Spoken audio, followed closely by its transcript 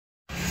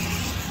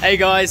Hey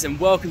guys, and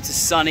welcome to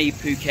sunny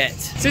Phuket.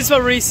 Since my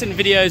recent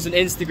videos on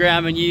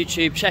Instagram and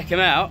YouTube, check them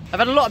out, I've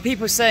had a lot of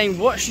people saying,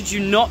 what should you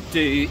not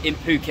do in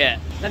Phuket?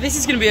 Now this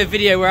is going to be a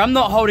video where I'm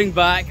not holding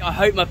back. I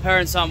hope my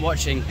parents aren't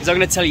watching, because I'm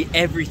going to tell you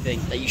everything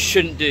that you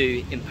shouldn't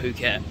do in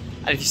Phuket.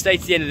 And if you stay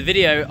to the end of the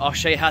video, I'll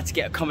show you how to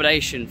get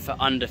accommodation for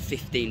under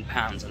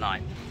 £15 a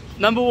night.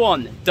 Number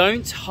one,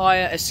 don't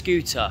hire a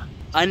scooter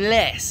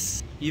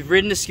unless you've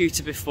ridden a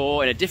scooter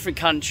before in a different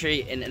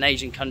country, in an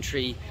Asian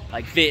country,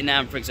 like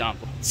Vietnam, for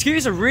example.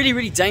 Scooters are really,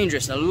 really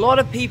dangerous, and a lot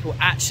of people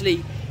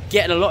actually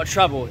get in a lot of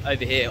trouble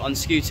over here on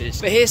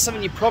scooters. But here's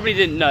something you probably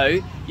didn't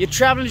know. Your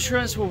travel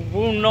insurance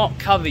will not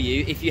cover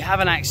you if you have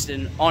an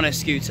accident on a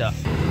scooter.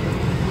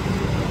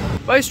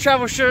 Most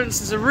travel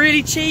insurances are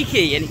really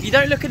cheeky, and if you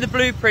don't look at the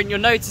blueprint, you'll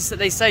notice that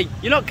they say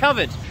you're not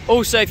covered.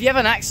 Also, if you have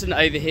an accident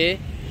over here,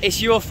 it's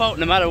your fault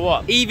no matter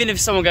what. Even if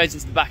someone goes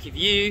into the back of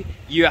you,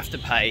 you have to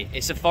pay.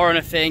 It's a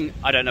foreigner thing,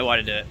 I don't know why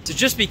to do it. So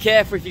just be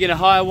careful if you're gonna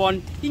hire one.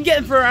 You can get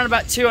them for around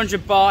about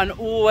 200 baht and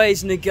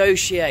always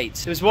negotiate.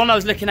 There was one I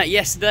was looking at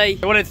yesterday.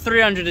 I wanted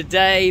 300 a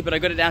day, but I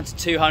got it down to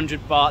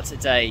 200 bahts a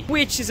day,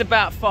 which is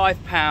about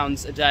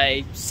 £5 a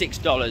day,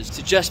 $6.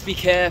 So just be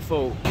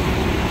careful.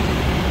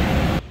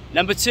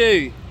 Number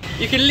two,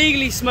 you can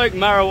legally smoke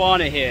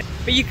marijuana here,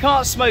 but you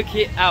can't smoke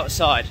it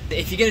outside.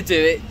 If you're gonna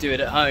do it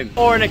at home.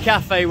 Or in a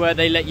cafe where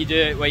they let you do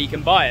it, where you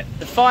can buy it.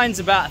 The fine's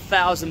about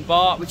 1,000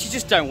 baht, which you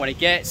just don't want to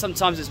get.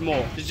 Sometimes it's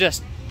more. So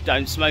just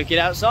don't smoke it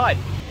outside.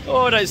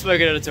 Or don't smoke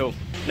it at all.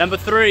 Number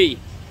three,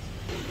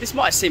 this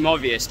might seem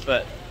obvious,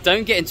 but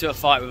don't get into a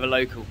fight with a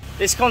local.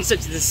 This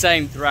concept is the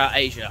same throughout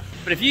Asia.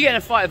 But if you get in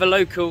a fight with a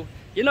local,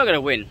 you're not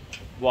gonna win.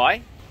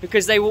 Why?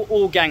 Because they will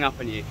all gang up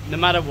on you, no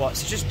matter what.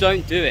 So just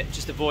don't do it,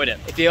 just avoid it.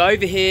 If you're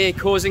over here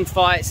causing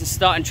fights and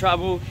starting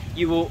trouble,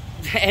 you will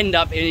end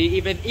up in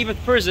either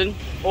prison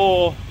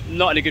or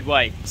not in a good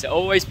way. So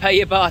always pay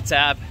your bar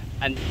tab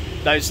and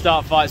don't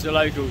start fights with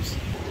locals.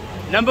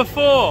 Number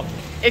four,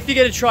 if you're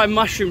gonna try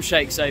mushroom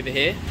shakes over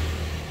here,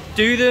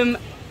 do them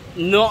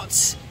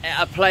not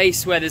at a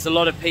place where there's a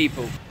lot of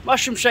people.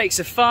 Mushroom shakes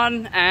are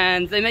fun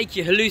and they make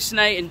you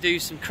hallucinate and do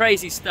some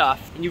crazy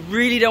stuff, and you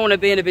really don't want to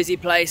be in a busy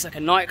place like a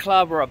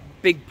nightclub or a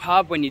big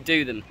pub when you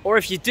do them. Or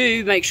if you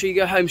do, make sure you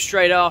go home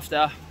straight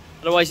after,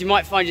 otherwise you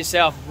might find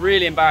yourself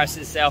really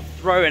embarrassing yourself,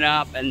 throwing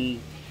up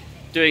and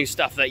doing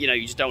stuff that you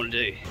just don't want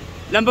to do.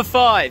 Number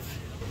five,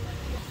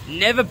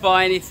 never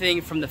buy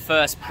anything from the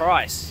first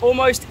price.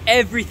 Almost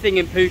everything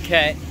in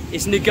Phuket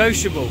is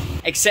negotiable,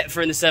 except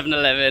for in the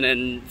 7-Eleven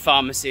and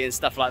pharmacy and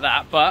stuff like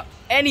that. But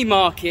any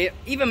market,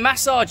 even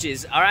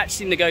massages, are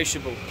actually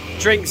negotiable.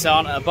 Drinks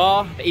aren't at a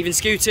bar, but even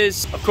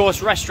scooters. Of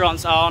course,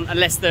 restaurants aren't,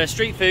 unless they're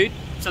street food.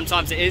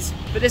 Sometimes it is.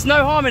 But there's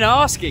no harm in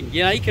asking.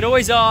 You can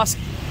always ask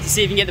to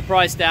see if you can get the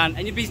price down,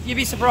 and you'd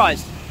be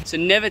surprised. So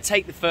never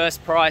take the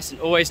first price and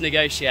always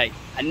negotiate.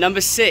 And number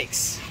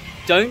six,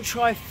 don't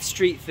try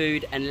street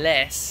food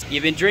unless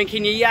you've been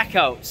drinking your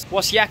Yakult.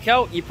 What's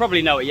Yakult? You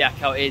probably know what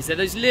Yakult is. They're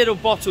those little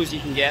bottles you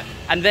can get,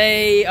 and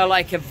they are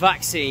like a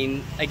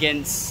vaccine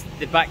against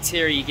the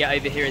bacteria you get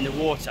over here in the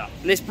water.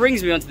 And this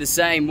brings me on to the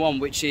same one,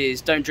 which is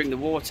don't drink the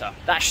water.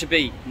 That should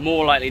be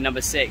more likely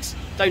number six.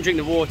 Don't drink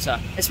the water,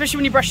 especially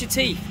when you brush your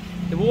teeth.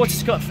 The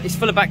water's it's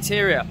full of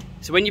bacteria.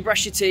 So when you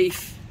brush your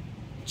teeth,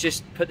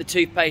 just put the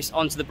toothpaste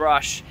onto the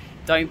brush.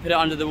 Don't put it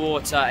under the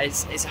water.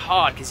 It's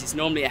hard because it's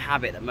normally a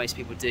habit that most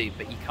people do,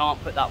 but you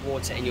can't put that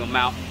water in your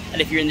mouth.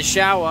 And if you're in the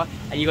shower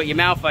and you've got your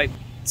mouth open,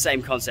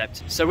 same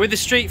concept. So with the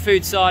street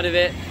food side of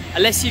it,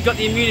 unless you've got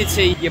the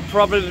immunity, you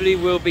probably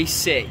will be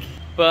sick.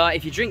 But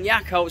if you drink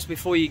Yakults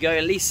before you go,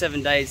 at least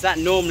 7 days, that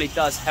normally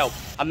does help.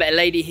 I met a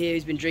lady here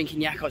who's been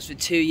drinking Yakults for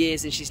 2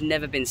 years and she's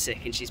never been sick,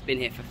 and she's been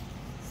here for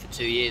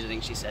 2 years, I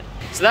think she said.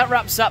 So that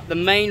wraps up the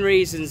main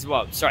reasons,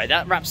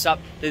 that wraps up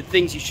the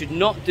things you should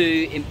not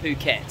do in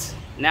Phuket.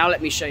 Now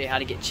let me show you how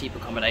to get cheap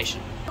accommodation.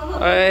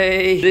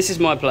 Hey, this is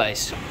my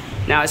place.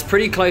 Now it's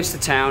pretty close to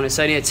town, it's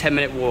only a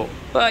 10-minute walk,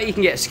 but you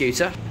can get a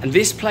scooter. And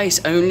this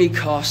place only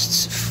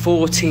costs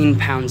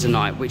 £14 a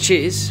night, which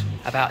is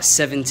about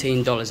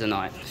 $17 a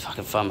night. If I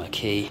can find my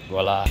key,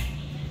 voila.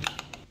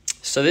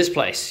 So this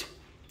place,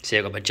 see,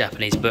 I've got my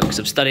Japanese book because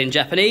I'm studying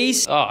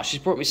Japanese. Oh, she's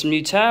brought me some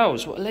new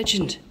towels, what a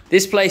legend.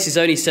 This place is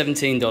only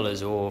 $17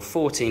 or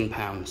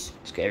 £14.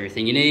 It's got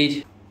everything you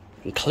need,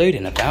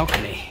 including a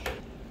balcony.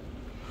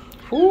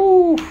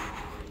 Ooh,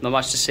 not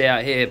much to see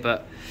out here,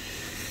 but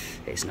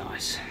it's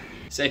nice.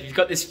 So if you've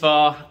got this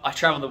far, I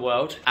travel the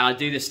world and I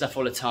do this stuff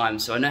all the time,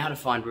 so I know how to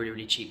find really,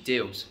 really cheap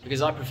deals,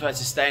 because I prefer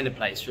to stay in a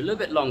place for a little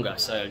bit longer.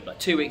 So like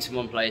 2 weeks in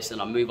one place, then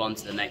I'll move on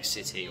to the next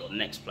city or the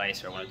next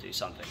place where I want to do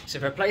something. So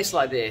for a place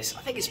like this,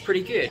 I think it's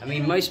pretty good. I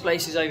mean, most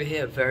places over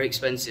here are very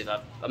expensive.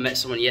 I met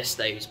someone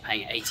yesterday who's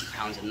paying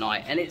 £80 a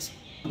night, and it's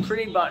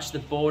pretty much the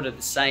border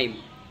the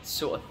same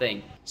sort of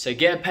thing. So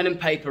get a pen and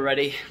paper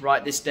ready,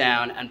 write this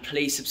down, and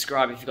please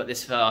subscribe if you've got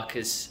this far,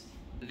 because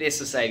this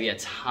will save you a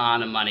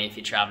ton of money if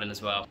you're traveling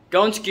as well.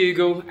 Go onto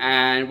Google,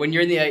 and when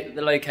you're in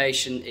the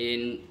location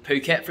in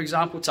Phuket, for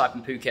example, type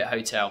in Phuket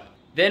Hotel.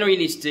 Then all you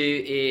need to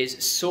do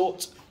is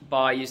sort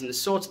by, using the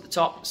sort at the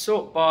top,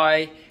 sort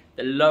by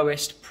the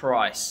lowest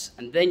price,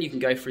 and then you can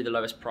go through the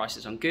lowest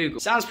prices on Google.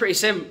 Sounds pretty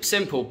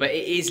simple, but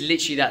it is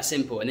literally that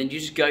simple. And then you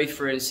just go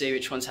through and see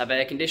which ones have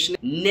air conditioning.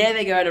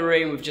 Never go in a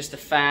room with just a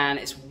fan.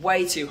 It's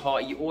way too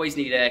hot. You always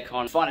need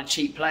aircon. Find a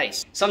cheap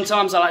place.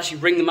 Sometimes I'll actually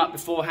ring them up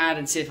beforehand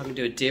and see if I can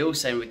do a deal.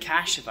 Same with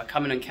cash. If I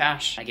come in on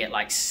cash, I get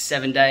like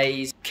 7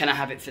 days. Can I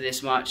have it for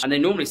this much? And they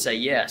normally say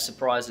yes,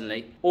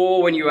 surprisingly.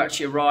 Or when you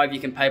actually arrive, you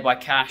can pay by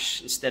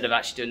cash instead of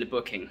actually doing the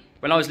booking.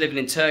 When I was living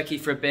in Turkey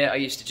for a bit, I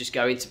used to just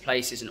go into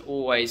places and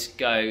always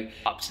go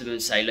up to them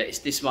and say, look, it's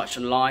this much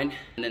online,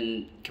 and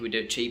then can we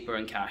do it cheaper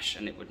in cash?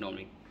 And it would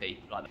normally be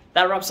like that.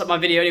 That wraps up my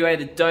video anyway,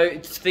 the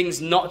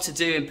things not to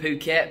do in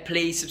Phuket.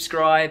 Please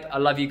subscribe. I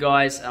love you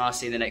guys, and I'll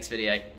see you in the next video.